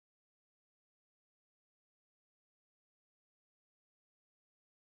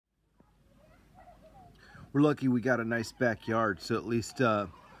We're lucky we got a nice backyard, so at least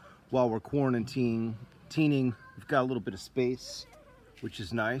while we're quarantining, we've got a little bit of space, which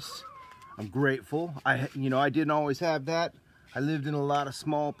is nice. I'm grateful. I didn't always have that. I lived in a lot of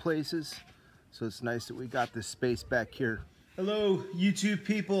small places, so it's nice that we got this space back here. Hello, YouTube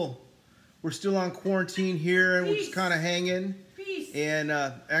people. We're still on quarantine here, and we're just kind of hanging. Peace. And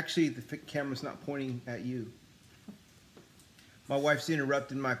actually, the camera's not pointing at you. My wife's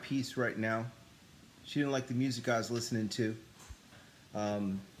interrupting my piece right now. She didn't like the music I was listening to.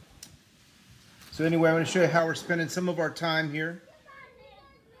 So anyway, I'm going to show you how we're spending some of our time here.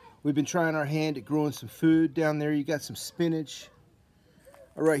 We've been trying our hand at growing some food. Down there you got some spinach.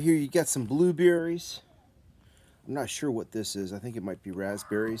 Right here you got some blueberries. I'm not sure what this is. I think it might be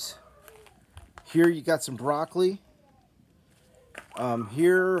raspberries. Here you got some broccoli.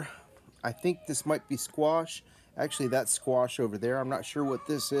 Here I think this might be squash. Actually, that's squash over there. I'm not sure what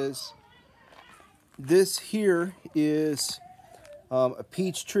this is. This here is a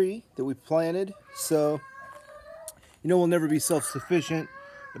peach tree that we planted. So, we'll never be self-sufficient,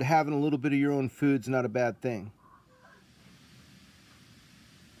 but having a little bit of your own food's not a bad thing.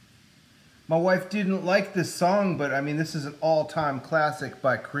 My wife didn't like this song, but I mean, this is an all-time classic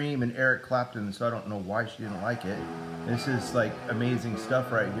by Cream and Eric Clapton, so I don't know why she didn't like it. This is like amazing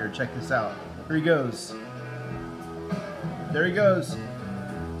stuff right here. Check this out. Here he goes. There he goes.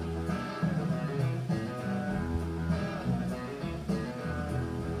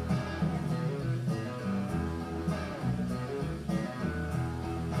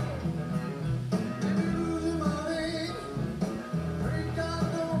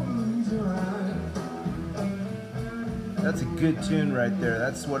 That's a good tune right there.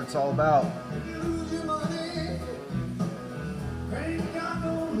 That's what it's all about.